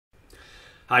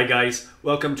Hi guys,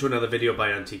 welcome to another video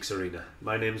by AntiquesArena.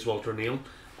 My name is Walter Neal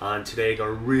and today I got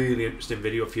a really interesting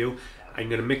video for you. I'm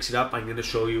going to mix it up. I'm going to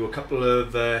show you a couple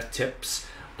of tips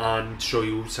and show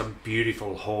you some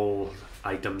beautiful haul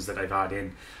items that I've had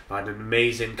in. I've had an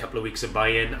amazing couple of weeks of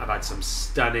buy-in. I've had some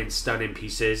stunning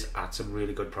pieces at some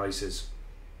really good prices.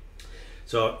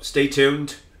 So stay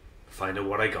tuned, find out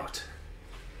what I got.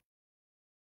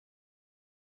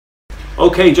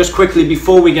 Okay, just quickly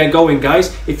before we get going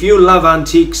guys, if you love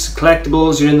antiques,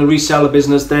 collectibles, you're in the reseller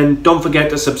business, then don't forget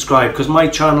to subscribe because my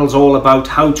channel's all about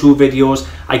how-to videos.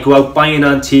 I go out buying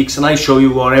antiques and I show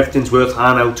you what everything's worth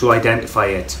and how to identify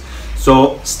it.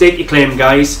 So stake your claim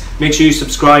guys, make sure you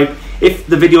subscribe. If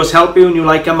the videos help you and you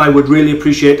like them, I would really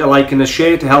appreciate a like and a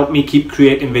share to help me keep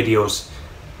creating videos.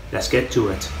 Let's get to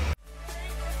it.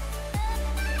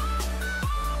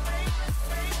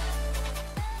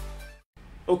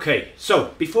 Okay,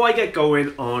 so before I get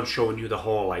going on showing you the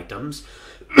haul items,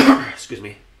 excuse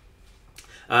me,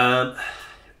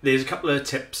 there's a couple of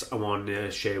tips I want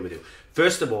to share with you.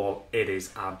 First of all, it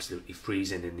is absolutely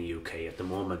freezing in the UK at the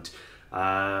moment.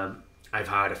 I've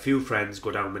had a few friends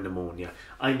go down with pneumonia.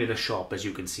 I'm in a shop, as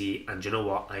you can see, and you know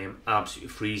what? I am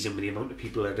absolutely freezing with the amount of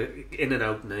people that are in and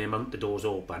out and the amount of doors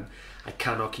open. I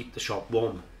cannot keep the shop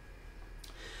warm.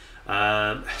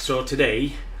 So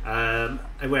today,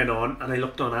 I went on and I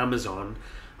looked on Amazon,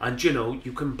 and you know,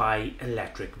 you can buy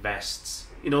electric vests.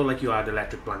 You know, like you had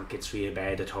electric blankets for your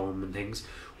bed at home and things.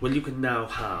 Well, you can now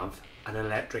have an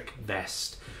electric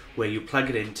vest where you plug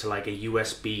it into like a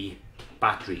USB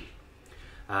battery.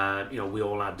 You know, we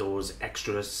all had those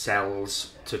extra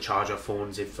cells to charge our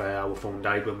phones if our phone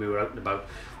died when we were out and about.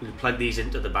 We could plug these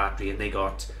into the battery and they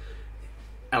got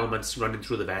elements running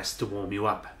through the vest to warm you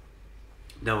up.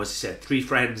 Now, as I said, 3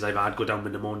 friends I've had go down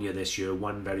with pneumonia this year,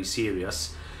 one very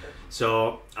serious.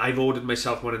 So I've ordered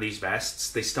myself one of these vests.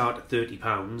 They start at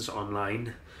 £30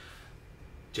 online.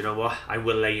 Do you know what? I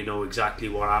will let you know exactly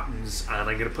what happens, and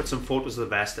I'm going to put some photos of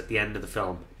the vest at the end of the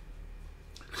film.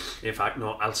 In fact,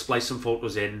 no, I'll splice some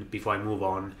photos in before I move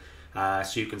on,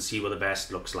 so you can see what the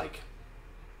vest looks like.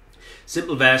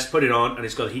 Simple vest, put it on, and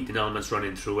it's got heating elements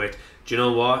running through it. Do you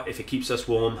know what? If it keeps us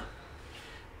warm,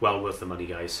 well worth the money,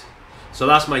 guys. So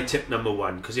that's my tip number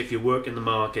 1, because if you work in the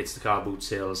markets, the car boot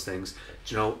sales, things,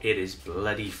 you know, it is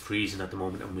bloody freezing at the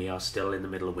moment and we are still in the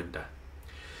middle of winter.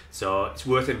 So it's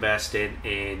worth investing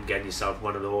in getting yourself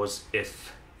one of those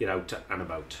if you're out and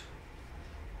about.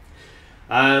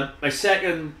 My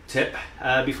second tip,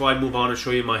 before I move on and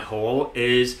show you my haul,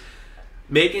 is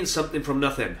making something from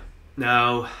nothing.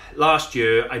 Now, last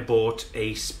year I bought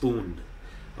a spoon,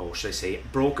 or should I say a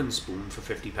broken spoon, for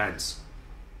 50p.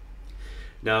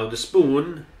 Now the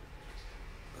spoon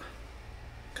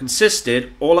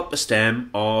consisted all up the stem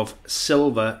of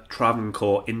silver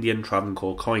Travancore, Indian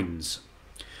Travancore coins.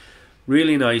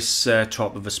 Really nice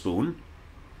top of a spoon.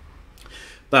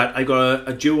 But I got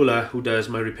a jeweler who does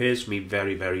my repairs for me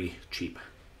very cheap.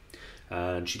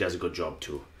 And she does a good job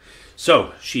too.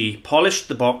 So she polished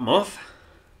the bottom off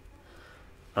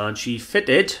and she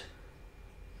fitted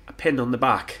a pin on the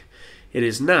back. It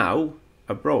is now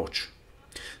a brooch.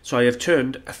 So I have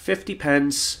turned a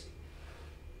 50p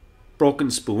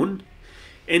broken spoon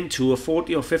into a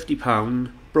 40 or 50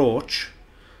 brooch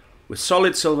with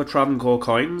solid silver Travancore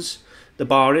coins. The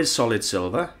bar is solid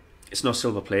silver. It's not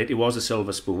silver plate. It was a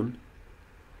silver spoon.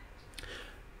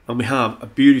 And we have a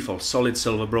beautiful solid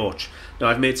silver brooch. Now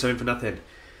I've made something for nothing.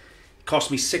 It cost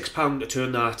me £6 to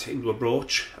turn that into a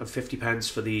brooch and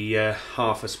 50p for the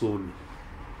half a spoon.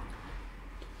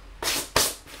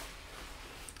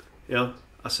 You know,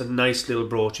 that's a nice little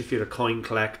brooch if you're a coin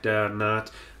collector and that.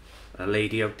 A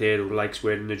lady out there who likes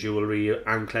wearing the jewellery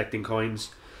and collecting coins.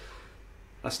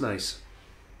 That's nice.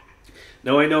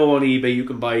 Now I know on eBay you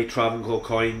can buy Travancore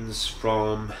coins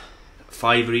from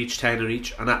 £5 each, £10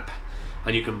 each and up.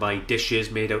 And you can buy dishes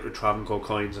made out of Travancore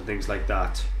coins and things like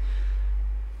that.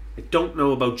 I don't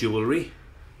know about jewellery,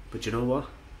 but you know what?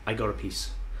 I got a piece.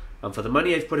 And for the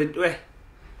money I've put into it,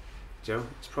 you know,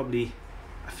 it's probably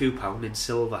a few £1 in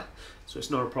silver. So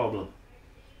it's not a problem.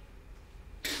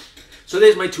 So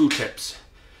there's my 2 tips.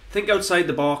 Think outside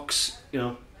the box. You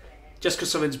know, just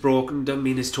because something's broken doesn't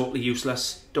mean it's totally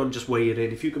useless. Don't just weigh it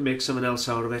in. If you can make something else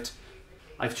out of it.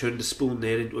 I've turned a spoon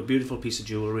there into a beautiful piece of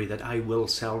jewellery that I will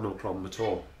sell, no problem at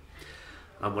all.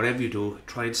 And whatever you do,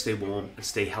 try and stay warm and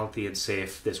stay healthy and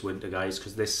safe this winter, guys,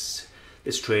 because this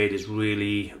trade is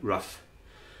really rough.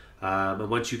 And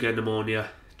once you get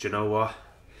pneumonia, do you know what?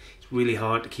 Really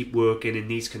hard to keep working in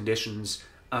these conditions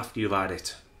after you've had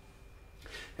it.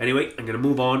 Anyway, I'm going to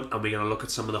move on and we're going to look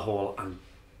at some of the haul, and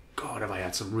God, have I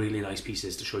had some really nice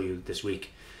pieces to show you this week.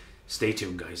 Stay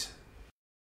tuned, guys.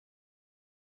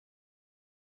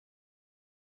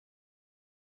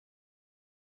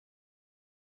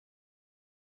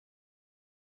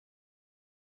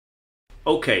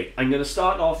 Okay, I'm going to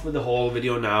start off with the haul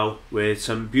video now with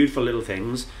some beautiful little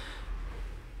things.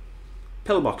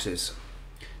 Pillboxes.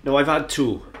 Now I've had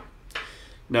two.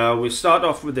 Now we'll start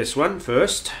off with this one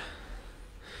first.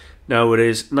 Now it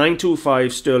is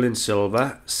 925 sterling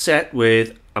silver set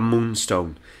with a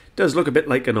moonstone. It does look a bit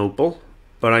like an opal,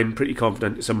 but I'm pretty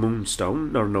confident it's a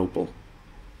moonstone, not an opal.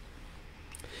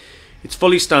 It's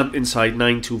fully stamped inside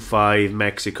 925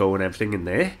 Mexico and everything in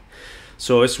there.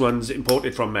 So this one's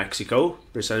imported from Mexico.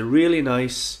 It's a really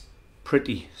nice,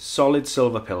 pretty, solid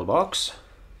silver pillbox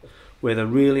with a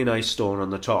really nice stone on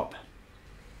the top.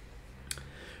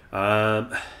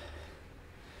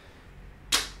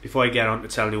 Before I get on to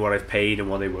telling you what I've paid and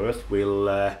what they're worth,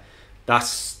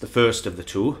 that's the first of the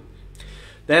two.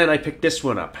 Then I picked this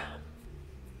one up.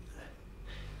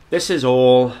 This is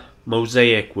all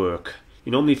mosaic work.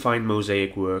 You normally find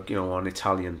mosaic work, on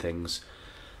Italian things.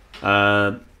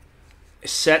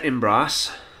 It's set in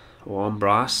brass, or on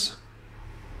brass.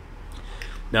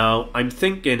 Now, I'm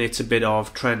thinking it's a bit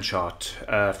of trenchant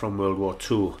from World War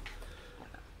II,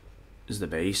 is the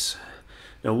base.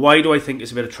 Now, why do I think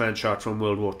it's a bit of trenchant from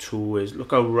World War II is, look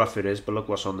how rough it is, but look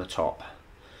what's on the top.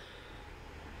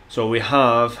 So we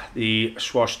have the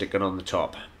swastika on the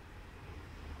top.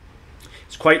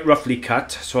 It's quite roughly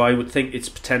cut, so I would think it's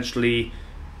potentially,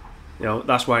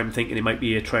 that's why I'm thinking it might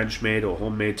be a trench made or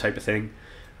homemade type of thing,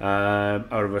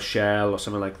 out of a shell or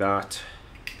something like that.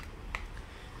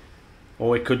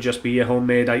 Or it could just be a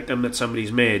homemade item that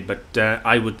somebody's made, but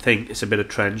I would think it's a bit of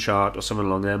trench art or something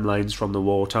along them lines from the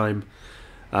wartime.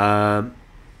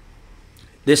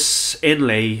 This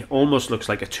inlay almost looks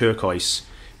like a turquoise.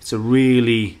 It's a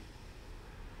really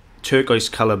turquoise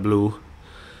colour blue.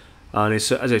 And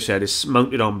it's, as I said, it's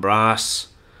mounted on brass,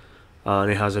 and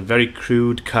it has a very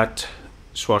crude cut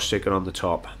swastika on the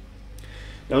top.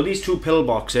 Now these two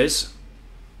pillboxes,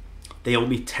 they owe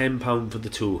me £10 for the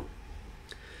two.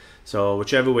 So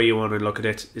whichever way you want to look at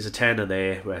it, there's a tenner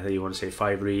there, whether you want to say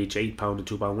 £5 each, £8 or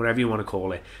 £2, whatever you want to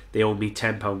call it, they owe me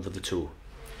 £10 for the two.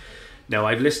 Now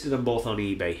I've listed them both on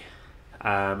eBay.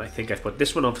 I think I've put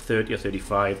this one on for 30 or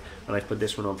 35, and I've put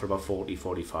this one on for about 40,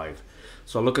 45.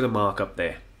 So I'll look at the markup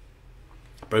there.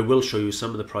 But I will show you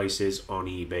some of the prices on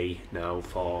eBay now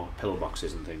for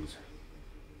pillboxes and things.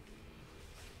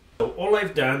 So all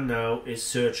I've done now is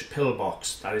search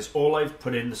pillbox. That is all I've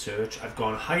put in the search. I've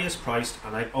gone highest priced,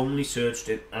 and I've only searched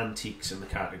it antiques in the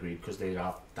category because there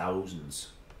are thousands.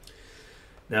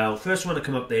 Now, first one to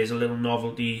come up there is a little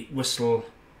novelty whistle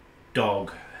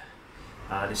dog.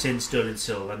 And it's in sterling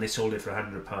silver, and they sold it for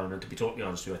 £100. And to be totally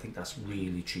honest with you, I think that's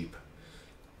really cheap.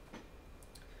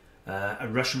 A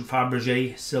Russian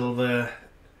Fabergé silver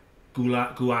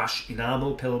gouache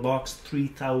enamel pillbox,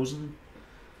 3,000.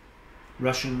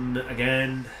 Russian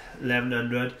again,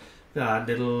 1,100.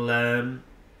 Little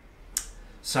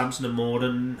Samson and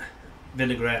Morden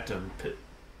vinaigrette and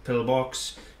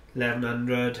pillbox,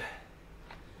 1,100.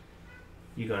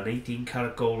 You got an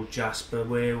 18-karat gold jasper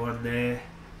ware one there.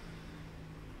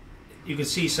 You can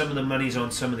see some of the monies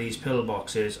on some of these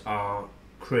pillboxes are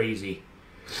crazy.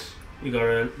 You got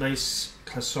a nice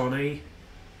Clasone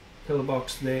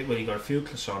pillbox there. Well, you got a few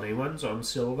Clasone ones on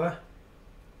silver.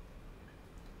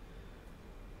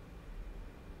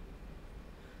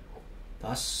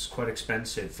 That's quite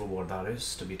expensive for what that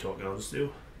is, to be totally honest with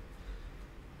you.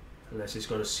 Unless it's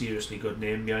got a seriously good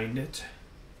name behind it.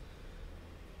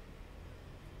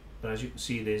 But as you can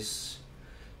see, there's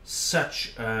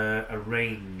such a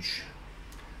range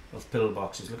of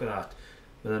pillboxes. Look at that.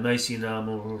 With a nice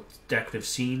enamel decorative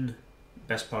scene.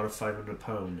 Best part of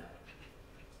 £500.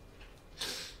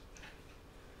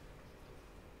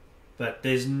 But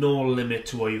there's no limit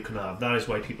to what you can have. That is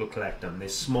why people collect them. They're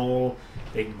small,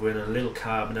 they can go in a little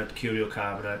cabinet, curio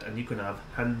cabinet, and you can have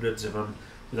hundreds of them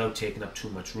without taking up too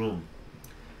much room.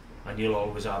 And you'll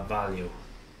always have value.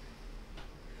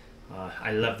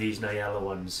 I love these Niella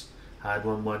ones. I had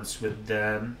one once with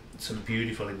some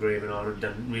beautiful engraving on it,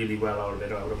 done really well out of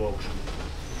it, out of auction.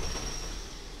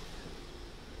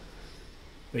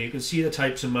 But you can see the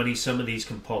types of money some of these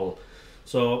can pull.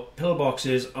 So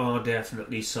pillboxes are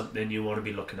definitely something you want to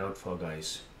be looking out for,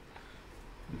 guys.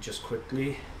 Just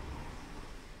quickly,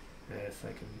 if I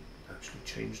can actually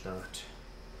change that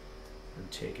and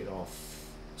take it off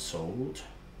sold.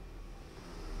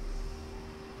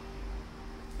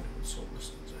 Sold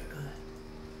listings there.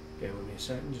 Bear with me a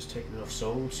second, just taking it off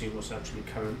sold, see what's actually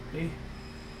currently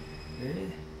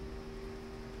there.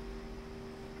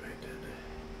 Right down there.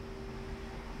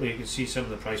 Well, you can see some of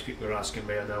the price people are asking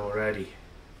me now already.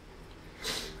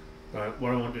 Right,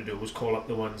 what I want to do is call up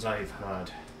the ones I've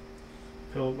had.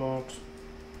 Pillbox.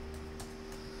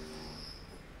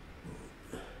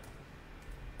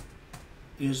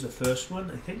 here's the first one,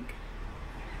 I think.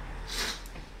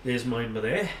 There's mine by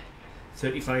there,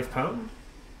 £35. So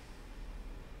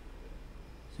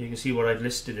you can see what I've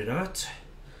listed it at.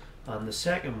 And the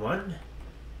second one,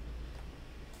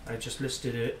 I just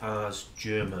listed it as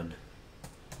German.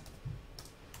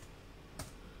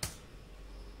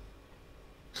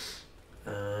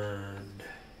 And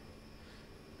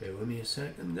bear with me a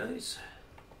second, guys.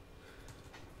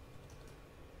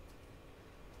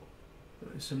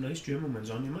 There's some nice German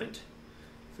ones on your mind.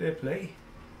 Fair play.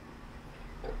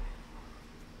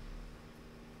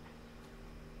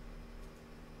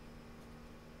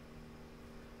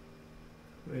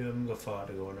 We haven't got far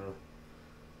to go now.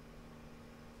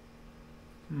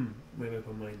 Where have I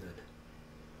put mine then?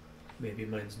 Maybe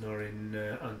mine's not in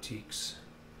antiques.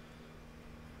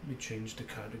 Let me change the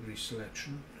category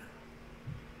selection.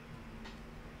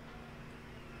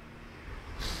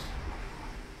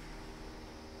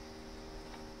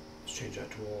 Let's change that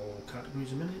to all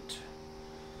categories a minute.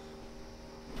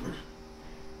 There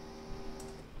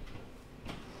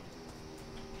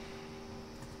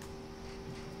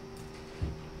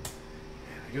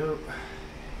we go.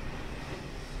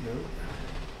 No.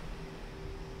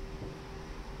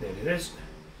 There it is.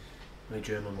 My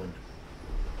German one.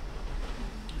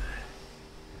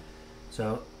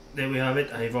 So there we have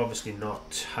it. I've obviously not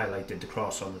highlighted the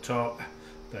cross on the top,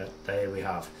 but there we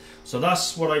have. So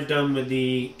that's what I've done with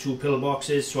the two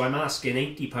pillboxes. So I'm asking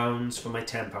 £80 for my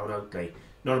 £10 outlay.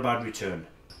 Not a bad return.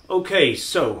 Okay,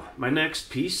 so my next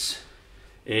piece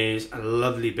is a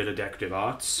lovely bit of decorative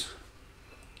arts.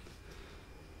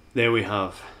 There we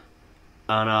have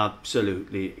an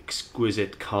absolutely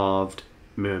exquisite carved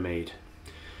mermaid.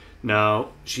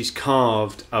 Now she's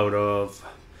carved out of,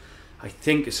 I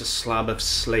think it's a slab of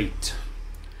slate.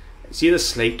 It's either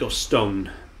slate or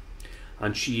stone,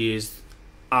 and she is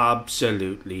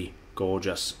absolutely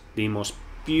gorgeous. The most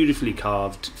beautifully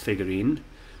carved figurine.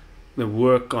 The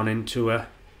work gone into her.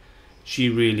 She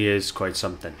really is quite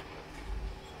something.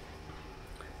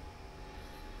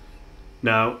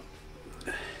 Now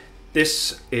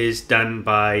this is done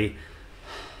by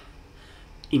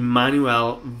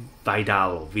Emmanuel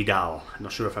Vidal. I'm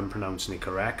not sure if I'm pronouncing it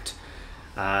correct.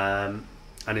 And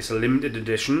it's a limited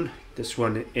edition. This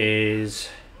one is,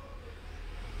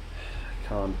 I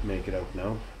can't make it out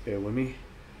now, bear with me.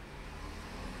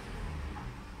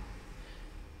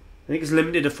 I think it's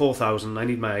limited to 4,000. I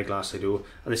need my eyeglass, I do.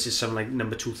 And this is something like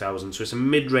number 2,000. So it's a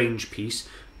mid-range piece,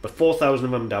 but 4,000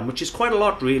 of them done, which is quite a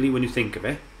lot really when you think of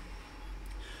it.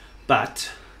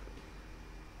 But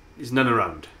there's none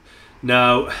around.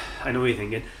 Now, I know what you're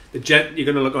thinking. You're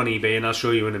going to look on eBay, and I'll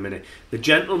show you in a minute. The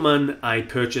gentleman I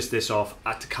purchased this off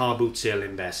at the car boot sale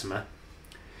in Bessemer,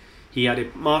 he had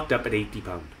it marked up at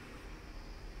 £80.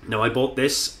 Now I bought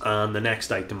this and the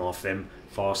next item off him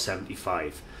for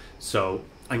 £75. So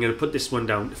I'm going to put this one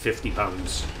down to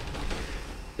 £50.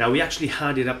 Now we actually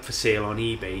had it up for sale on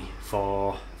eBay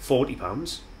for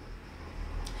 £40.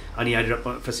 And he had it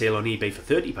up for sale on eBay for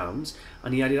 £30,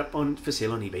 and he had it up for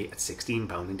sale on eBay at £16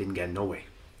 and didn't get no way.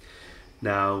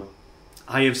 Now,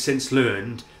 I have since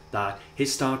learned that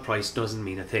his start price doesn't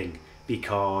mean a thing,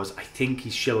 because I think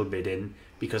he's shill bidding,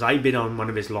 because I bid on one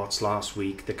of his lots last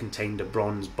week that contained a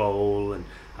bronze bowl and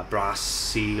a brass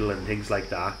seal and things like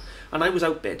that, and I was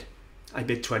outbid. I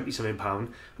bid £20-something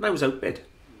and I was outbid.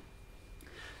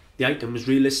 The item was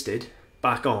relisted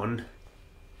back on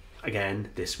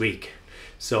again this week.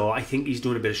 So I think he's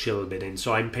doing a bit of shill bidding.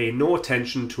 So I'm paying no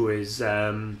attention to his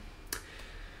asking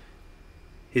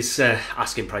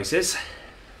prices.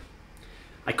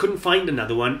 I couldn't find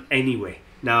another one anyway.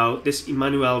 Now this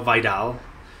Emmanuel Vidal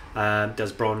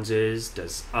does bronzes,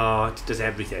 does art, does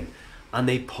everything, and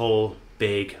they pull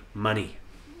big money.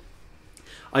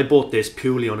 I bought this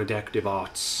purely on a decorative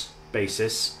arts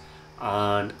basis,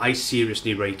 and I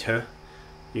seriously rate her.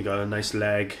 You got a nice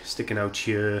leg sticking out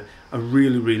here. I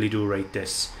really do rate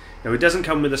this. Now it doesn't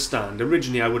come with a stand.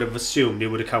 Originally I would have assumed it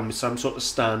would have come with some sort of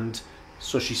stand,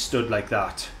 so she stood like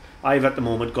that. I've at the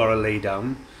moment got her lay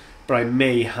down, but I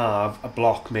may have a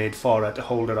block made for her to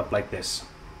hold her up like this.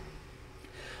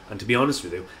 And to be honest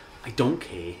with you, I don't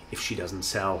care if she doesn't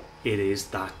sell. It is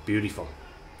that beautiful.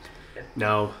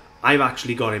 Now I've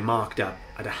actually got it marked up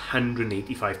at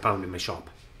 £185 in my shop.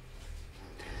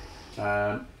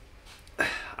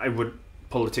 I would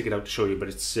pull the ticket out to show you, but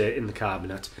it's in the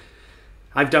cabinet.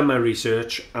 I've done my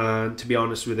research, and to be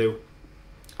honest with you,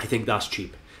 I think that's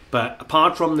cheap. But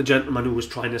apart from the gentleman who was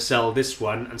trying to sell this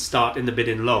one and starting the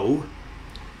bidding low,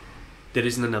 there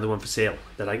isn't another one for sale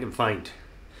that I can find.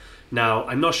 Now,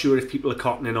 I'm not sure if people are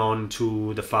cottoning on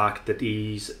to the fact that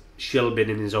he's shill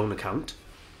bidding his own account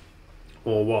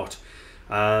or what.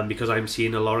 because I'm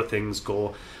seeing a lot of things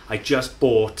go. I just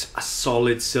bought a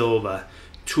solid silver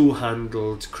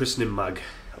two-handled christening mug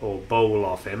or bowl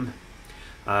off him,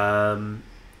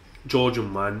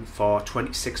 Georgian one, for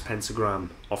 26 pence a gram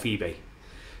off eBay.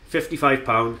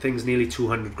 £55, thing's nearly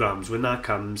 200 grams. When that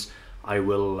comes, I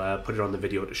will put it on the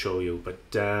video to show you. But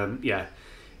yeah,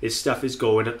 his stuff is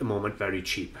going at the moment very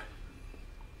cheap.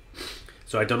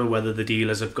 So I don't know whether the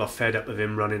dealers have got fed up of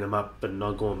him running them up and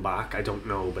not going back. I don't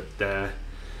know, but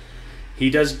he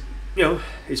does, you know,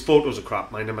 his photos are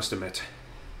crap, mine, I must admit.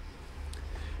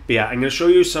 But yeah, I'm going to show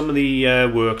you some of the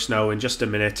works now in just a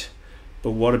minute.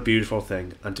 But what a beautiful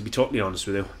thing. And to be totally honest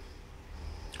with you,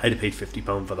 I'd have paid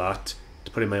 £50 for that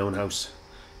to put in my own house.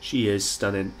 She is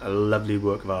stunning, a lovely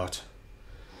work of art.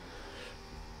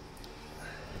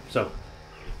 So,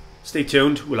 stay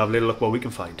tuned, we'll have a little look what we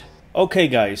can find. Okay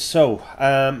guys, so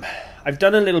I've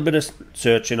done a little bit of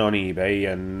searching on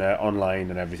eBay and online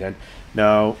and everything.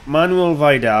 Now, Manuel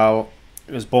Vidal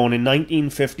was born in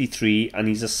 1953 and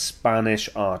he's a Spanish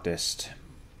artist.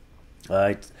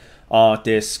 Right?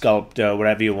 Artist, sculptor,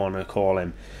 whatever you want to call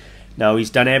him. Now, he's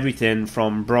done everything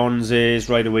from bronzes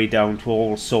right away down to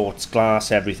all sorts, glass,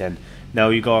 everything. Now,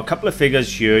 you got a couple of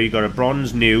figures here. You got a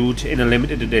bronze nude in a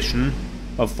limited edition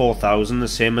of 4,000, the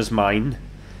same as mine,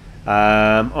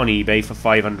 on eBay for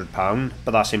 £500,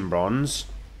 but that's in bronze.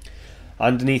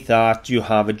 Underneath that, you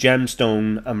have a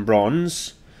gemstone and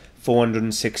bronze,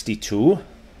 462.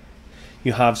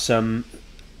 You have some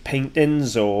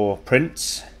paintings or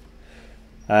prints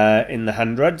in the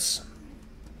hundreds.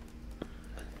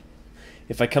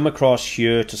 If I come across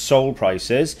here to sold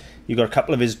prices, you got a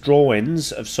couple of his drawings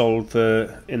have sold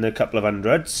for in a couple of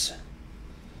hundreds.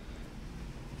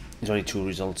 There's only 2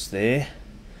 results there.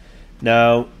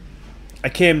 Now, I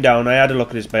came down, I had a look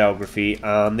at his biography,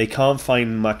 and they can't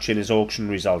find much in his auction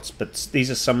results, but these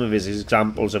are some of his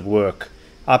examples of work.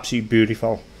 Absolutely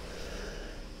beautiful.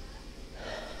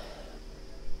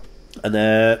 And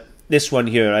this one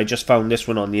here, I just found this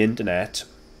one on the internet.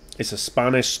 It's a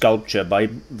Spanish sculpture by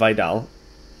Vidal.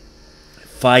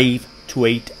 5 to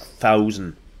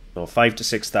 8,000, no, 5 to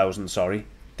 6,000. Sorry,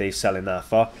 they're selling that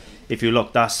for. If you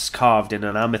look, that's carved in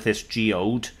an amethyst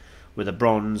geode with a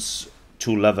bronze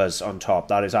 2 lovers on top.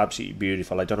 That is absolutely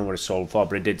beautiful. I don't know what it sold for,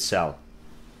 but it did sell.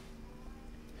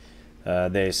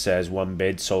 There it says 1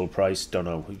 bid, sold price. Don't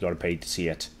know. You got to pay to see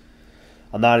it.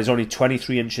 And that is only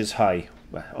 23 inches high.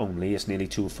 Well, only, it's nearly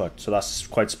 2 foot, so that's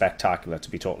quite spectacular, to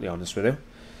be totally honest with you.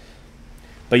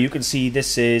 But you can see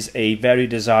this is a very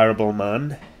desirable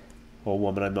man or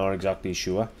woman, I'm not exactly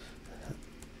sure.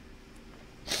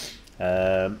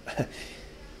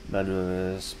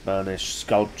 Spanish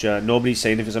sculpture. Nobody's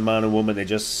saying if it's a man or woman, they're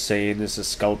just saying it's a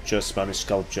sculpture, Spanish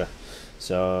sculpture.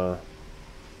 So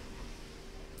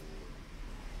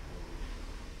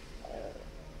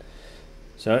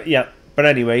yeah. But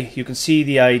anyway, you can see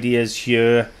the ideas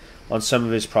here on some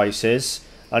of his prices.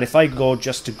 And if I go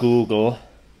just to Google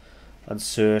and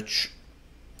search,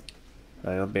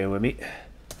 hang on, bear with me.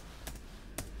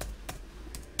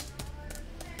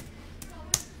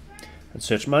 And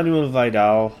search Manuel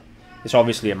Vidal. It's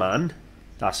obviously a man.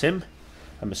 That's him,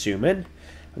 I'm assuming.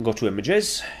 And go to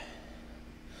images.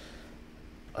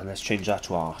 And let's change that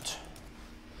to art.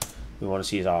 We want to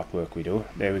see his artwork, we do.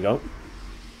 There we go.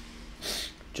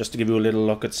 Just to give you a little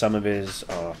look at some of his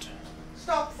art.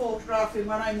 Stop photographing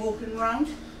when I'm walking around.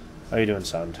 How you doing,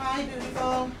 Sand? Hi,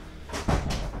 beautiful.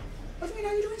 What do you mean,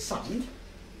 how are you doing sand?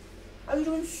 How are you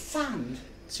doing sand?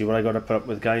 See what I got to put up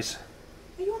with, guys?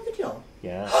 Are you on video?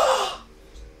 Yeah.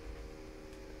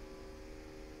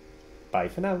 Bye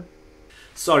for now.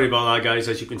 Sorry about that, guys.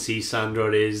 As you can see,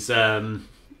 Sandra is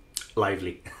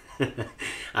lively. You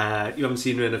haven't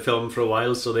seen her in a film for a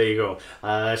while, so there you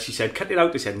go. She said, cut it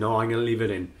out. I said, no, I'm going to leave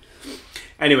it in.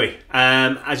 Anyway,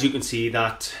 as you can see,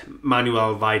 that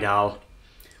Manuel Vidal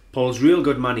pulls real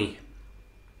good money.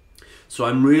 So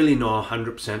I'm really not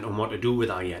 100% on what to do with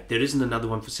that yet. There isn't another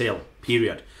one for sale,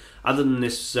 period. Other than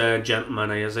this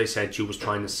gentleman, as I said, she was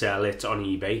trying to sell it on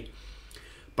eBay.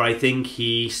 But I think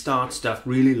he starts stuff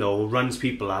really low, runs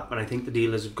people up, and I think the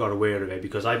dealers have got aware of it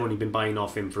because I've only been buying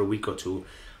off him for a week or two,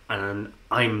 and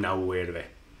I'm now aware of it.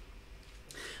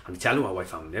 And I tell you how I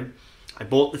found him. I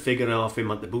bought the figure off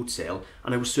him at the boot sale,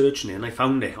 and I was searching it, and I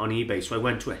found it on eBay, so I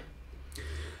went to it.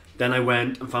 Then I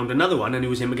went and found another one, and it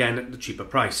was him again at the cheaper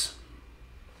price.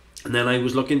 And then I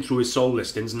was looking through his sold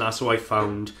listings, and that's how I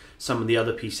found some of the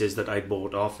other pieces that I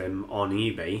bought off him on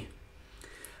eBay.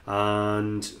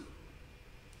 And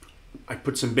I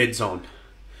put some bids on.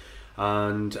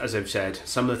 And as I've said,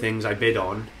 some of the things I bid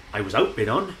on, I was outbid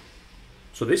on.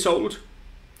 So they sold.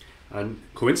 And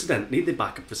coincidentally, they're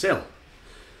back up for sale.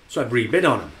 So I've rebid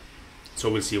on them.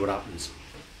 So we'll see what happens.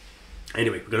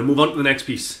 Anyway, we're going to move on to the next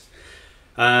piece.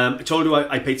 I told you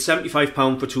I paid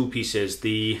 £75 for 2 pieces,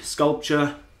 the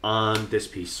sculpture and this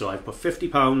piece. So I put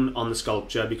 £50 on the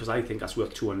sculpture because I think that's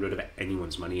worth 200 of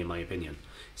anyone's money, in my opinion.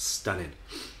 Stunning.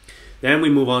 Then we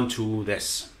move on to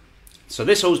this. So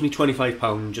this owes me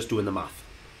 £25 just doing the math.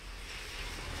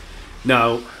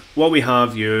 Now, what we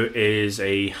have here is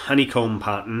a honeycomb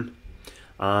pattern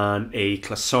and a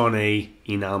Clasone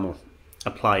enamel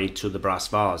applied to the brass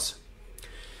vase.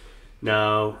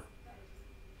 Now,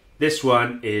 this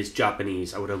one is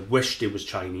Japanese. I would have wished it was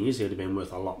Chinese. It would have been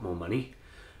worth a lot more money.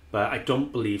 But I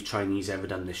don't believe Chinese ever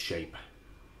done this shape.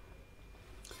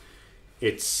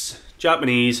 It's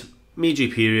Japanese, Meiji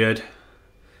period.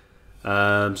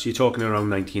 So you're talking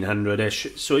around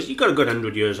 1900-ish. So you've got a good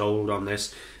 100 years old on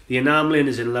this. The enameling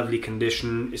is in lovely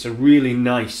condition. It's a really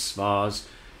nice vase.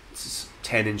 It's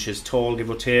 10 inches tall, give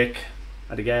or take,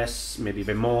 I'd guess, maybe a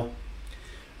bit more.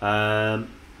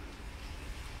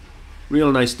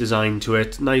 Real nice design to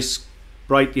it. Nice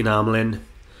bright enameling.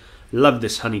 Love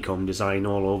this honeycomb design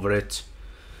all over it.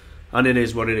 And it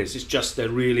is what it is. It's just a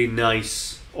really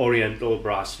nice Oriental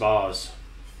brass vase.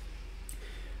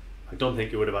 I don't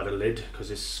think it would have had a lid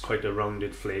because it's quite a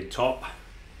rounded flayed top.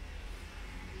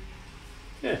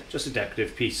 Yeah, just a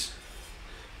decorative piece.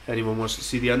 If anyone wants to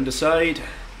see the underside,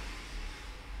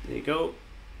 there you go.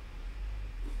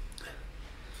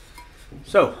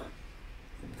 So,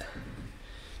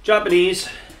 Japanese.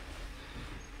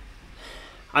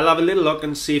 I'll have a little look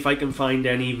and see if I can find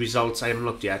any results I haven't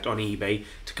looked yet on eBay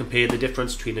to compare the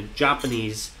difference between a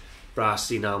Japanese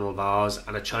brass enamel vase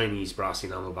and a Chinese brass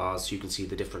enamel vase, so you can see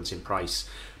the difference in price.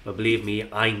 But believe me,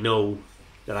 I know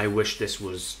that I wish this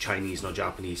was Chinese, not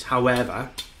Japanese.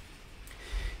 However,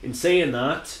 in saying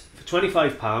that, for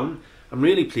 £25, I'm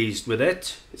really pleased with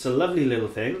it. It's a lovely little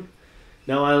thing.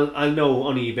 Now, I'll know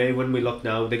on eBay when we look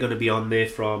now, they're going to be on there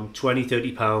from £20,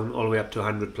 £30 all the way up to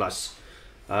 100 plus.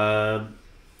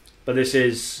 But this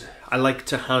is, I like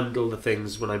to handle the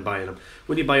things when I'm buying them.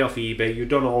 When you buy off eBay, you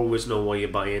don't always know what you're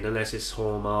buying unless it's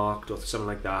hallmarked or something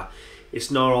like that. It's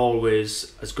not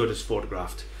always as good as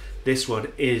photographed. This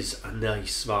one is a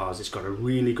nice vase. It's got a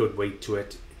really good weight to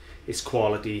it. It's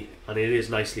quality and it is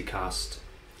nicely cast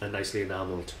and nicely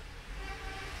enamelled.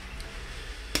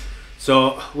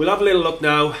 So we'll have a little look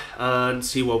now and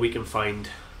see what we can find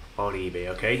on eBay,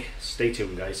 okay? Stay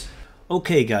tuned, guys.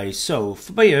 Okay guys, so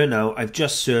for by here now, I've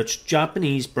just searched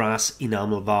Japanese brass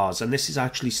enamel vase, and this is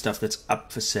actually stuff that's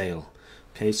up for sale.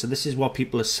 Okay, so this is what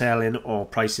people are selling or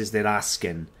prices they're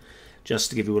asking, just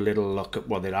to give you a little look at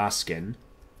what they're asking.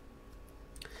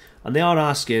 And they are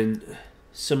asking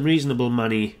some reasonable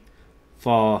money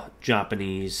for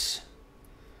Japanese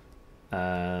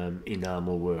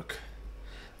enamel work.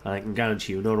 And I can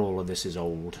guarantee you not all of this is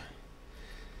old.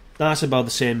 That's about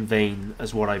the same vein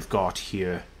as what I've got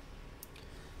here.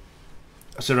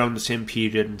 It's around the same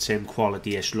period and same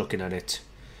quality-ish looking at it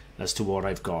as to what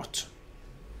I've got.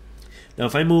 Now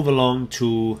if I move along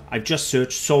to, I've just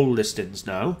searched sold listings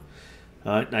now.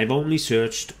 And I've only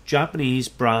searched Japanese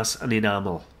brass and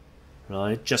enamel,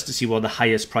 right, just to see what the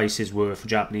highest prices were for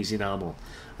Japanese enamel.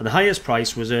 And the highest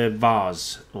price was a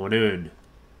vase or an urn.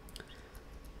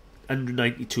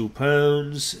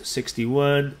 £192,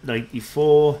 61,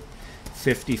 94,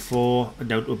 54, and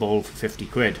down to a bowl for 50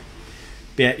 quid.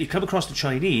 But yeah, you come across the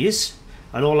Chinese,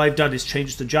 and all I've done is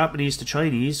change the Japanese to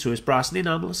Chinese, so it's brass and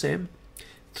enamel the same.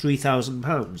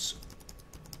 £3,000,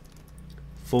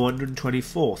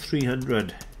 424,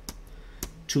 300,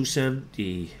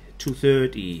 270,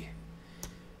 230,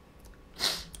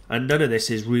 and none of this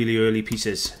is really early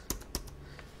pieces.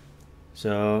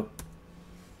 So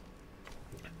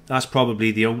that's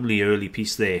probably the only early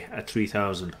piece there at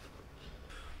 3,000.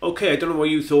 Okay, I don't know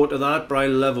what you thought of that, but I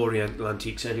love Oriental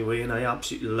antiques anyway, and I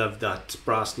absolutely love that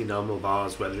brass enamel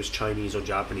vase, whether it's Chinese or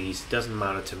Japanese. It doesn't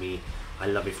matter to me. I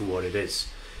love it for what it is.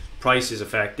 Price is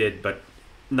affected, but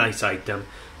nice item.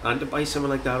 And to buy something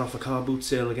like that off a car boot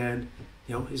sale again,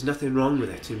 you know, there's nothing wrong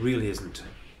with it. It really isn't.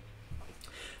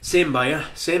 Same buyer,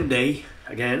 same day,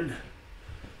 again,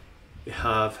 we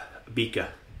have a beaker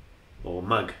or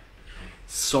mug.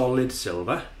 Solid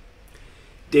silver.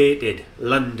 Dated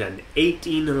London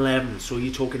 1811, so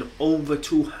you're talking over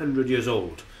 200 years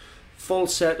old. Full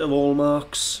set of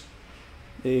hallmarks.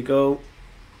 There you go.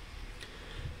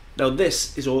 Now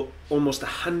this is almost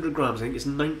 100 grams, I think it's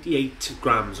 98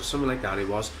 grams or something like that it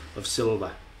was, of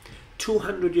silver.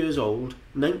 200 years old,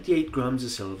 98 grams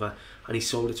of silver, and he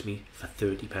sold it to me for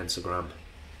 30 pence a gram.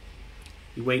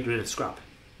 He weighed her in a scrap.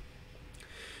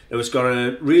 Now it's got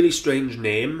a really strange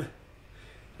name.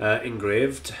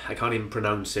 engraved. I can't even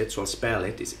pronounce it, so I'll spell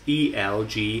it. It's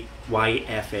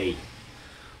Elgyfa.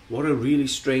 What a really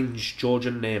strange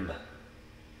Georgian name.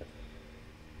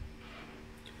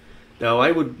 Now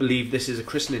I would believe this is a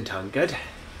christening tankard,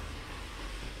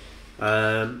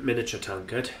 miniature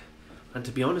tankard, and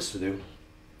to be honest with you,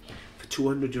 for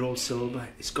 200-year-old silver,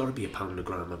 it's got to be £1 a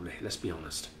gram, haven't it? Let's be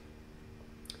honest.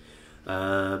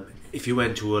 If you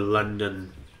went to a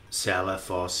London seller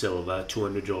for silver,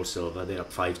 200-year-old silver, they're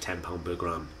up £5–10 per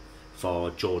gram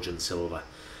for Georgian silver.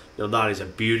 Now that is a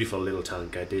beautiful little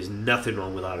tankard. There's nothing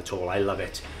wrong with that at all. I love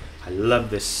it. I love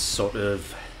this sort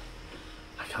of,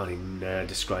 I can't even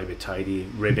describe it, tidy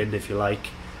ribbon, if you like.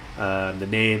 The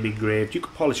name engraved. You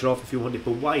could polish it off if you wanted,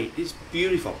 but white is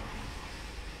beautiful.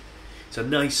 It's a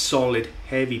nice, solid,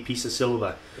 heavy piece of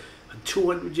silver, and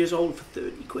 200 years old for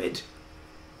 30 quid.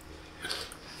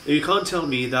 You can't tell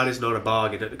me that is not a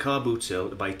bargain at the car boot sale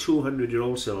to buy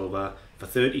 200-year-old silver for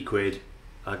 30 quid.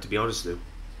 And to be honest with you,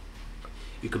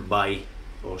 you can buy,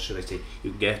 or should I say,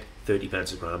 you can get 30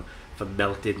 pence a gram for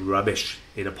melted rubbish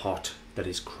in a pot that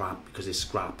is crap because it's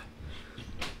scrap.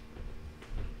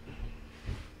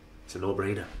 It's a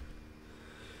no-brainer.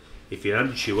 If you're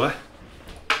unsure,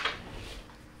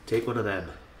 take one of them.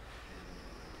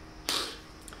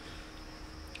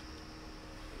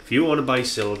 If you want to buy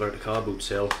silver at a car boot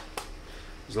sale,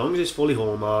 as long as it's fully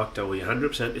hallmarked or you're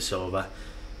 100% is silver,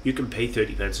 you can pay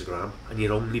 30 pence a gram and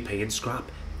you're only paying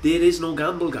scrap. There is no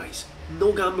gamble, guys.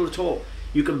 No gamble at all.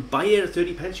 You can buy it at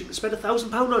 30 pence, you can spend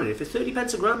 £1,000 on it. If it's 30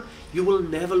 pence a gram, you will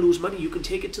never lose money. You can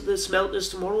take it to the smelters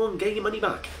tomorrow and get your money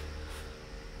back.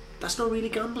 That's not really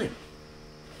gambling.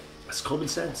 That's common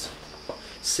sense.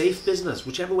 Safe business,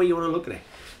 whichever way you want to look at it.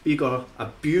 But you got a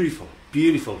beautiful,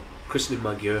 beautiful christening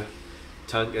maguire,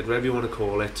 tankard, whatever you want to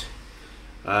call it.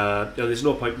 Now, there's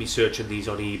no point me searching these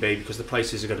on eBay because the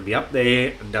prices are going to be up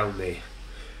there and down there.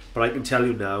 But I can tell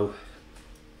you now,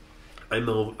 I'm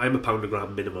 £1 a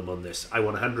gram minimum on this. I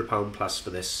want £100 plus for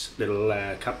this little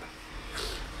cup.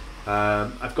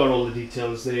 I've got all the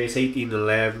details there. It's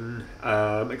 1811.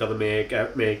 I got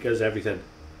the makers, everything.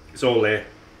 It's all there.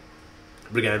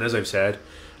 But again, as I've said,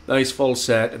 nice full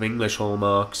set of English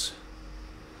hallmarks.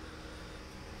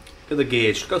 Look at the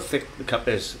gauge. Look how thick the cup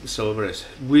is. The silver is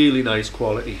really nice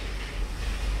quality.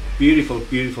 Beautiful,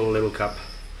 beautiful little cup.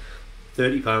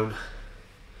 £30.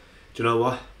 Do you know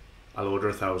what? I'll order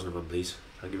 1,000 of them, please.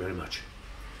 Thank you very much.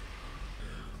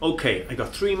 Okay, I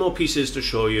got 3 more pieces to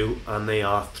show you, and they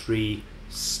are 3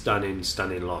 stunning,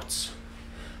 stunning lots.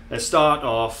 Let's start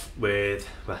off with,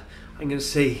 well, I'm going to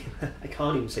say, I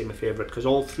can't even say my favourite because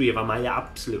all 3 of them I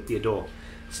absolutely adore.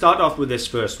 Start off with this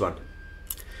first one.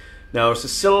 Now it's a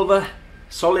silver,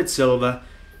 solid silver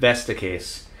Vesta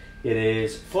case. It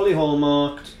is fully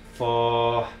hallmarked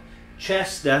for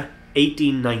Chester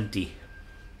 1890.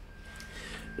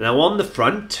 Now on the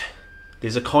front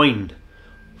there's a coin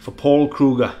for Paul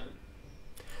Kruger.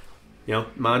 You know,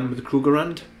 man with the Kruger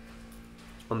hand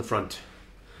on the front.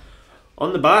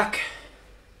 On the back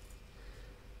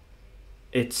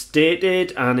it's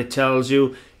dated and it tells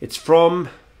you it's from,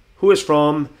 who is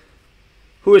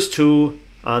to,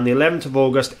 on the 11th of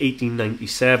August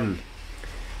 1897.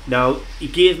 Now he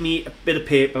gave me a bit of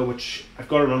paper which I've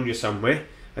got around here somewhere.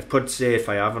 I've put safe,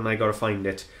 I have, and I gotta find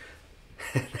it.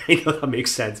 I know that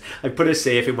makes sense. I put a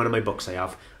safe in one of my books I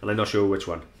have, and I'm not sure which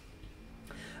one.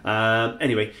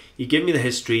 Anyway, he gave me the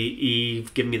history. He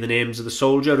gave me the names of the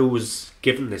soldier who was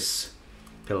given this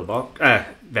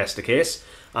Vesta case,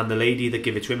 and the lady that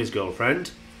gave it to him, his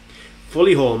girlfriend.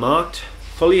 Fully hallmarked,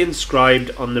 fully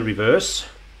inscribed on the reverse.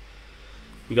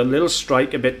 You got a little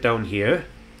strike a bit down here,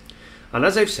 and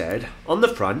as I've said, on the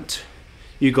front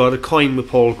you got a coin with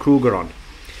Paul Kruger on.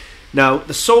 Now,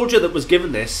 the soldier that was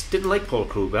given this didn't like Paul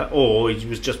Kruger, or he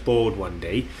was just bored one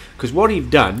day, because what he've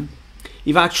done,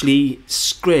 he've actually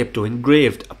scraped or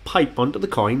engraved a pipe onto the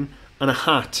coin and a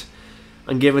hat,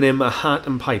 and given him a hat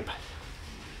and pipe.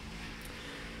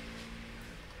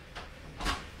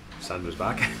 Sandra's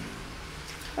back.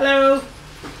 Hello!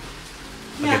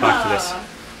 I'll get back to this.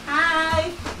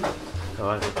 Hi!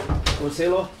 Alright, want to say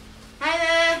hello? Hi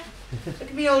there! Look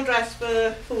at me all dressed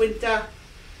for winter.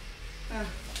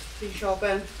 Been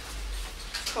shopping.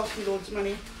 Cost me loads of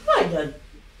money. Why done?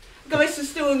 Got my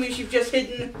sister with me, she's just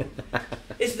hidden.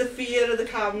 It's the fear of the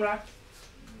camera.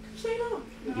 Say hello.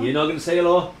 No. You're not going to say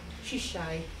hello? She's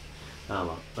shy. Ah,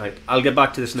 well. Right, I'll get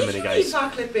back to this in a minute, guys. Did you leave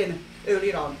that clip in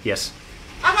earlier on? Yes.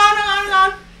 Hang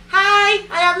on. Hi!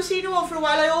 I haven't seen you all for a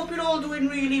while. I hope you're all doing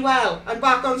really well. I'm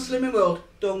back on Slimming World.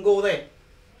 Don't go there.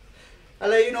 I'll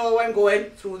let you know how I'm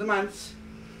going through the months.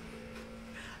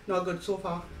 Not good so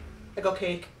far. I got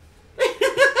cake.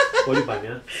 What are you buying,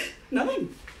 yeah?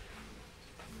 Nothing.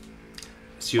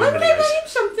 See you in a minute,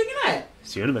 guys. Something in it.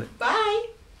 See you in a minute. Bye.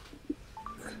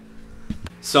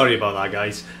 Sorry about that,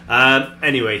 guys.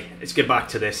 Anyway, let's get back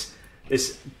to this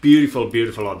beautiful,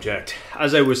 beautiful object.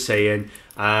 As I was saying,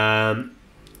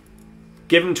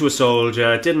 given to a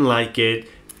soldier, didn't like it,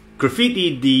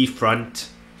 graffitied the front,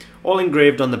 all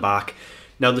engraved on the back.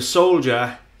 Now the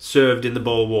soldier served in the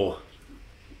Boer War,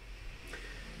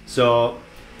 so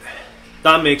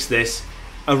that makes this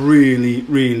a really,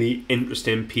 really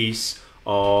interesting piece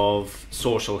of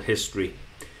social history.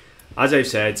 As I've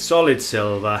said, solid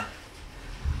silver,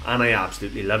 and I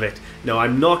absolutely love it. Now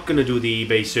I'm not going to do the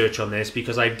eBay search on this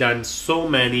because I've done so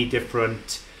many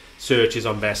different searches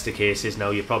on Vesta cases. Now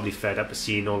you're probably fed up of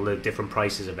seeing all the different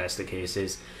prices of Vesta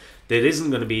cases. There isn't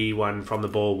going to be one from the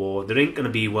Boer War. There ain't going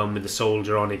to be one with the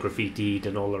soldier on it graffitied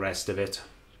and all the rest of it.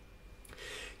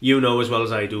 You know as well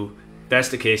as I do,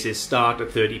 Vesta cases start at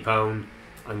 £30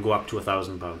 and go up to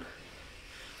 £1,000.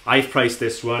 I've priced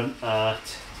this one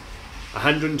at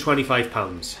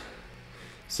 £125.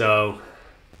 So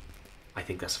I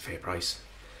think that's a fair price.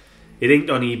 It ain't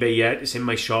on eBay yet, it's in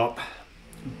my shop.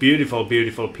 Beautiful,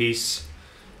 beautiful piece.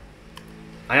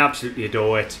 I absolutely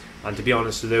adore it, and to be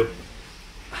honest with you,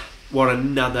 what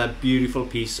another beautiful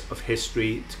piece of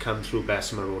history to come through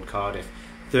Bessemer Road, Cardiff.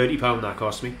 £30 that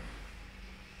cost me.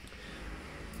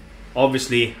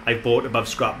 Obviously I bought above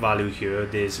scrap value here.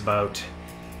 There's about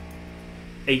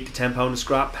 £8 to £10 of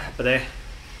scrap, but there,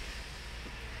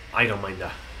 I don't mind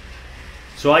that.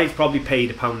 So I've probably paid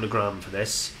 £1 a gram for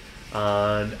this,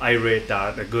 and I rate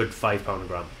that a good £5 a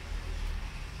gram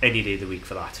any day of the week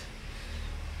for that.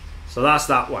 So that's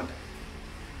that one.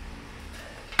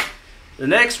 The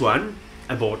next one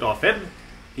I bought off him.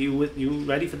 You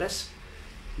ready for this?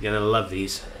 You're gonna love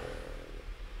these.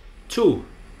 2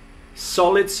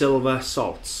 solid silver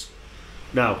salts.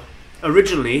 Now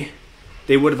originally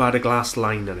they would have had a glass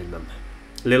liner in them,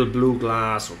 a little blue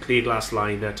glass or clear glass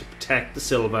liner to protect the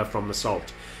silver from the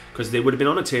salt, because they would have been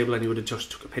on a table and you would have just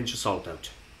took a pinch of salt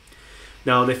out.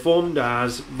 Now they formed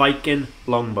as Viking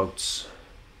longboats.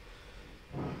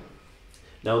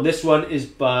 Now this one is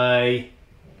by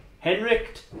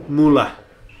Henrik Muller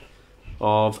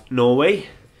of Norway.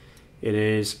 It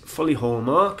is fully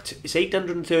hallmarked. It's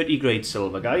 830 grade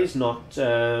silver, guys, not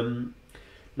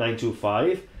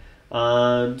 925,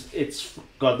 and it's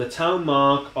got the town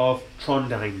mark of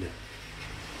Trondheim.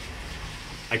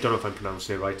 I don't know if I'm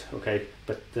pronouncing it right, okay,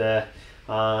 but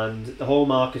and the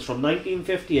hallmark is from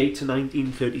 1958 to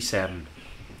 1937.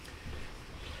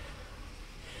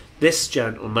 This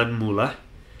gentleman Muller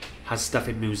has stuff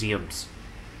in museums,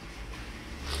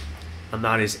 and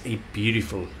that is a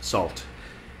beautiful salt.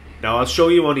 Now I'll show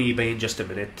you on eBay in just a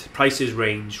minute. Prices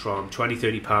range from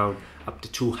 £20–30 up to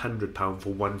 £200 for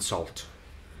one salt.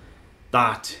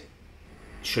 That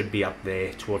should be up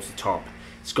there towards the top.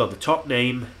 It's got the top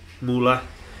name, Muller,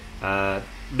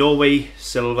 Norway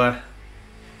silver,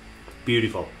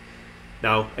 beautiful.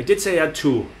 Now I did say I had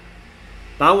 2.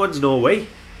 That one's Norway,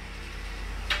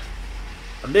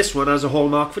 and this one has a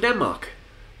hallmark for Denmark.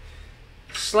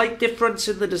 Slight difference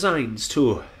in the designs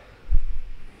too.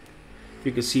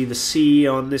 You can see the C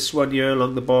on this one here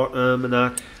along the bottom and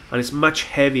that, and it's much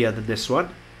heavier than this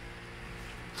one.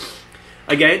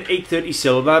 Again, 830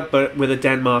 silver, but with a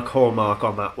Denmark hallmark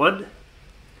on that one.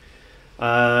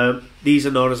 These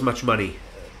are not as much money.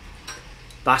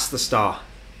 That's the star.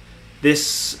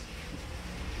 This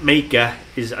maker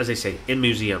is, as I say, in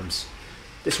museums.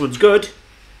 This one's good,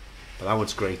 but that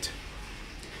one's great.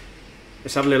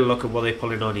 Let's have a little look at what they're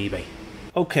pulling on eBay.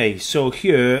 Okay, so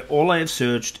here all I have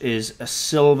searched is a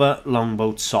silver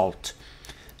longboat salt.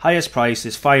 Highest price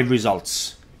is 5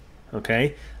 results.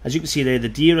 Okay, as you can see there, the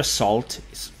dearest salt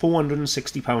is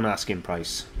 £460 asking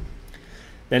price.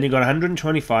 Then you got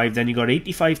 125, then you got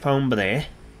 £85 there,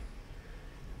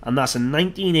 and that's a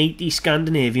 1980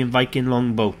 Scandinavian Viking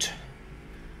longboat.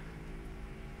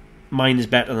 Mine is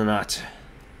better than that.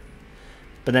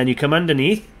 But then you come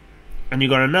underneath, and you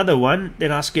got another one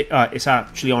that it's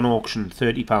actually on auction,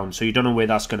 £30, so you don't know where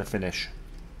that's going to finish.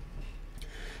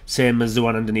 Same as the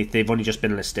one underneath, they've only just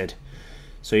been listed.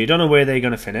 So you don't know where they're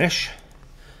going to finish.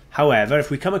 However, if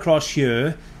we come across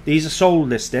here, these are sold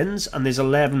listings, and there's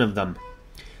 11 of them.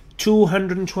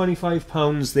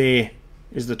 £225 there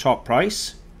is the top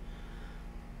price.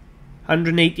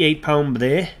 £188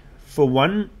 there for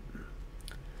one.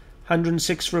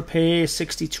 106 for a pair,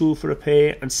 62 for a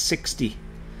pair, and 60.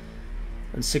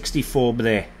 And 64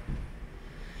 there.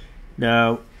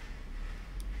 Now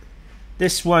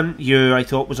this one here I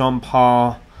thought was on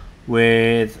par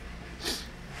with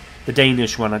the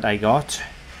Danish one that I got,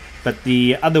 but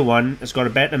the other one has got a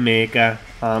better maker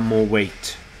and more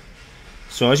weight.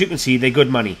 So as you can see, they're good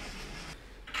money.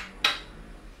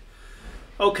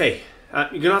 Okay,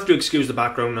 you're gonna have to excuse the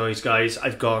background noise, guys.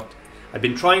 I've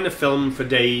been trying to film for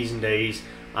days and days,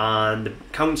 and the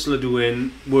council are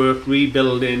doing work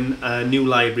rebuilding a new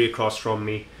library across from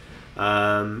me,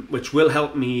 which will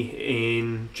help me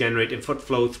in generating foot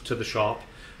flow to the shop.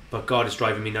 But God, it's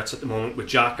driving me nuts at the moment with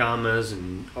jackhammers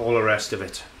and all the rest of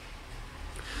it.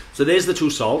 So there's the 2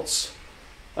 salts.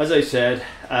 As I said,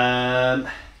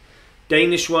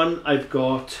 Danish one I've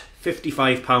got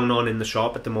 £55 on in the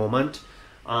shop at the moment,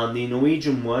 and the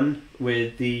Norwegian one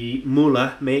with the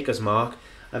Muller Maker's Mark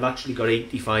I've actually got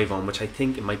 85 on, which I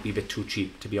think it might be a bit too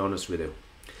cheap, to be honest with you.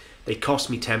 They cost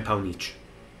me £10 each.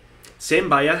 Same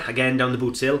buyer, again down the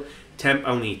boot sale,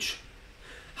 £10 each.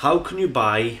 How can you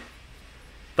buy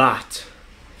that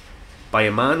by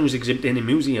a man who's exhibiting in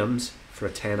museums for a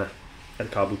tenner at a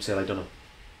car boot sale? I don't know.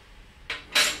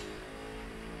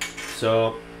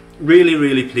 So really,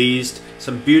 really pleased.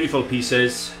 Some beautiful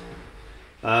pieces.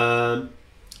 And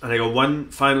I got one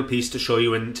final piece to show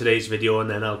you in today's video, and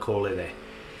then I'll call it there.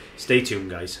 Stay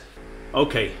tuned, guys.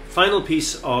 Okay, final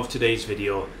piece of today's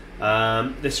video.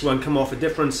 This one come off a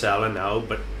different seller now,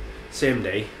 but same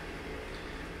day.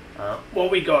 What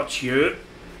we got here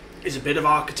is a bit of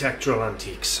architectural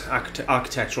antiques,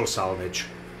 architectural salvage.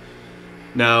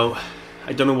 Now,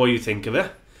 I don't know what you think of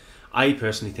her. I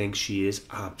personally think she is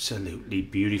absolutely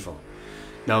beautiful.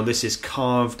 Now, this is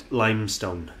carved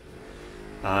limestone.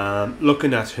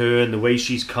 Looking at her and the way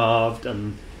she's carved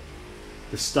and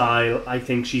the style, I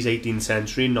think she's 18th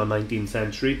century, not 19th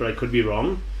century, but I could be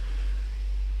wrong.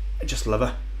 I just love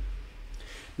her.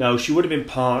 Now, she would have been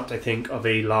part, I think, of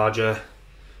a larger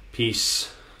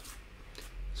piece.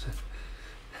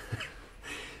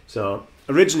 So,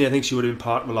 originally I think she would have been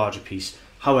part of a larger piece.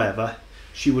 However,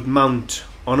 she would mount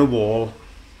on a wall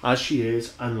as she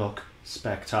is and look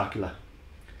spectacular.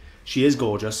 She is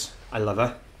gorgeous. I love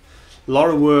her. A lot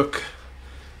of work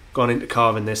gone into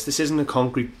carving this. This isn't a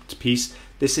concrete piece.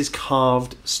 This is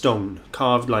carved stone,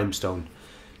 carved limestone.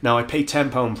 Now, I paid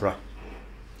 £10 for her.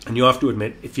 And you have to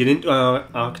admit, if you're into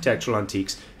architectural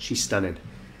antiques, she's stunning.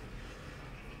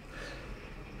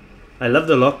 I love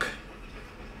the look.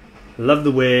 I love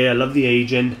the way. I love the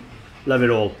aging. Love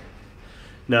it all.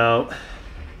 Now,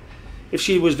 if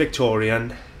she was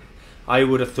Victorian, I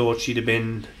would have thought she'd have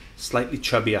been slightly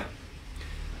chubbier.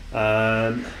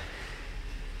 And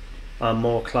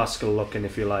more classical looking,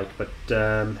 if you like. But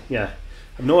yeah,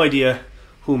 I have no idea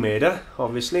who made her,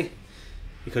 obviously.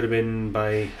 It could have been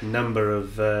by a number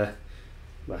of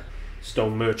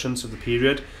stone merchants of the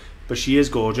period. But she is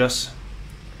gorgeous.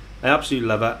 I absolutely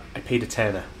love her. I paid a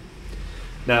tenner.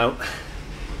 Now,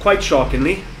 quite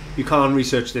shockingly, you can't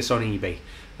research this on eBay.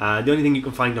 The only thing you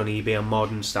can find on eBay are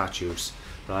modern statues.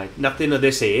 Right? Nothing of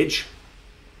this age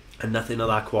and nothing of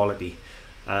that quality.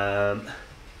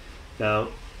 Now,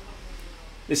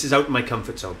 this is out of my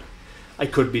comfort zone. I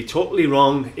could be totally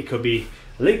wrong. It could be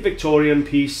a late Victorian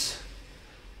piece,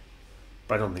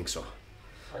 but I don't think so.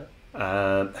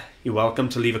 You're welcome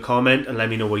to leave a comment and let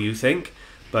me know what you think.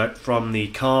 But from the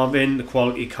carving, the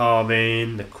quality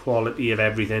of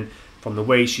everything, from the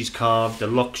way she's carved, the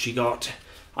look she got,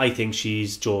 I think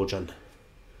she's Georgian.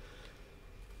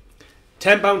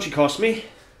 £10 she cost me.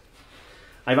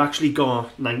 I've actually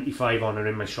got 95 on her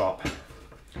in my shop.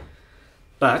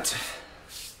 But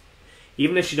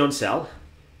even if she don't sell,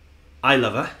 I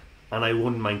love her and I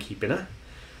wouldn't mind keeping her.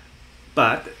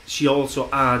 But she also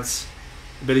adds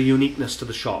a bit of uniqueness to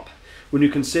the shop. When you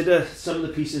consider some of the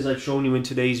pieces I've shown you in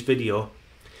today's video,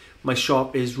 my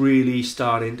shop is really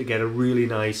starting to get a really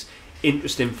nice,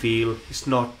 interesting feel. It's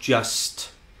not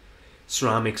just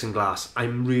ceramics and glass.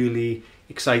 I'm really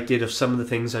excited of some of the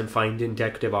things I'm finding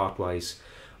decorative art-wise.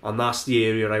 And that's the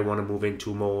area I want to move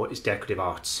into more, is decorative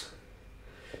arts.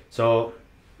 So,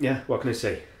 yeah, what can I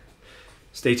say?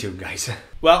 Stay tuned, guys.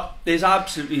 Well, there's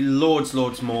absolutely loads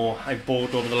more I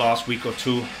bought over the last week or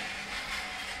two.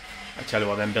 I tell you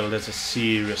what, them builders are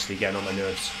seriously getting on my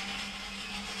nerves.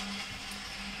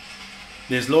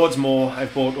 There's loads more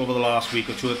I've bought over the last week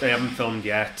or two that they haven't filmed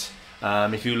yet.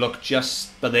 If you look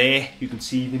just there, you can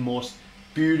see the most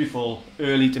beautiful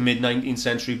early to mid 19th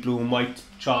century blue and white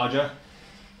Charger.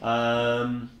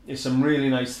 There's some really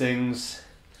nice things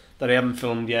that I haven't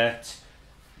filmed yet.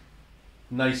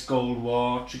 Nice gold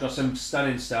watch. You got some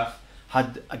stunning stuff.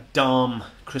 Had a Dom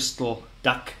crystal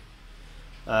duck.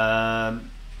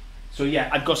 So yeah,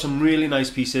 I've got some really nice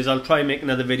pieces. I'll try and make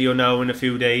another video now in a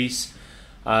few days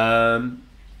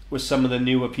with some of the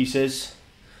newer pieces.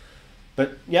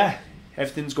 But yeah,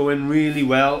 everything's going really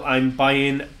well. I'm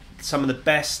buying some of the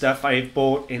best stuff I've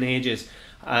bought in ages.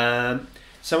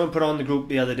 someone put on the group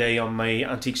the other day, on my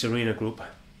Antiques Arena group,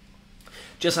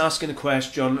 just asking a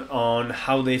question on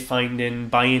how they're finding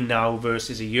buying now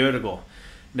versus a year ago.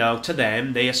 Now, to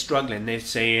them, they are struggling. They're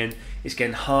saying it's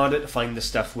getting harder to find the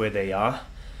stuff where they are.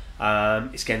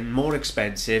 It's getting more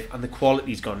expensive and the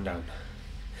quality's gone down.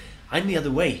 I'm the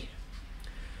other way.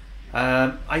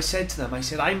 I said to them,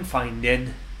 I'm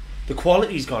finding the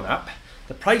quality's gone up,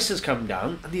 the price has come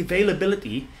down, and the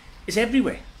availability is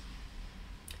everywhere.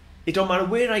 It don't matter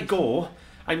where I go,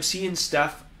 I'm seeing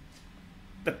stuff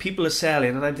that people are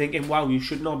selling, and I'm thinking, wow, you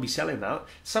should not be selling that.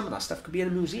 Some of that stuff could be in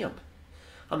a museum.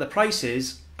 And the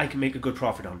prices, I can make a good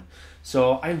profit on.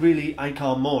 So I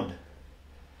can't moan.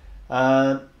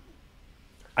 I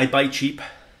buy cheap.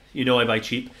 You know I buy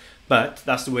cheap. But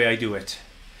that's the way I do it.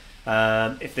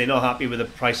 If they're not happy with the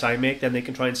price I make, then they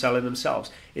can try and sell it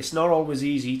themselves. It's not always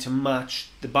easy to match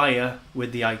the buyer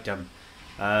with the item.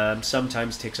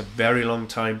 Sometimes it takes a very long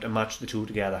time to match the two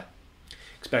together,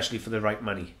 especially for the right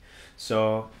money.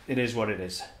 So it is what it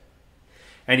is.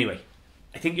 Anyway,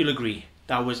 I think you'll agree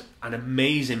that was an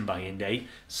amazing buying day.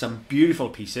 Some beautiful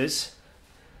pieces.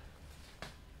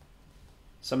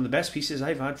 Some of the best pieces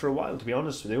I've had for a while, to be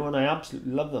honest with you, and I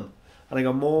absolutely love them. And I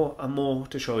got more and more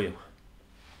to show you.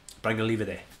 But I'm going to leave it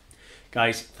there.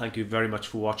 Guys, thank you very much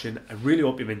for watching. I really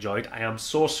hope you've enjoyed. I am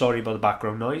so sorry about the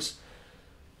background noise.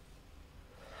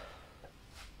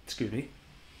 Excuse me.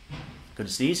 Gonna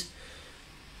sneeze.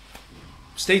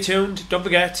 Stay tuned. Don't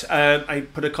forget, I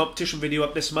put a competition video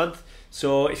up this month.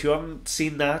 So if you haven't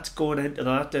seen that, go and enter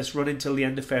that. That's running till the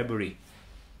end of February.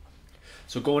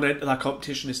 So go and enter that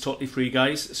competition. It's totally free,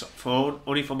 guys. It's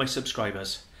only for my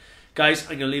subscribers. Guys,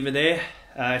 I'm going to leave it there.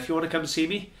 If you want to come and see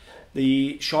me,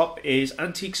 the shop is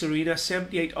Antiques Arena,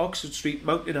 78 Oxford Street,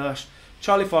 Mountain Ash,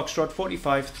 Charlie Foxtrot,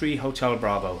 45 3 Hotel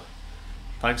Bravo.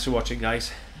 Thanks for watching,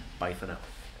 guys. Bye for now.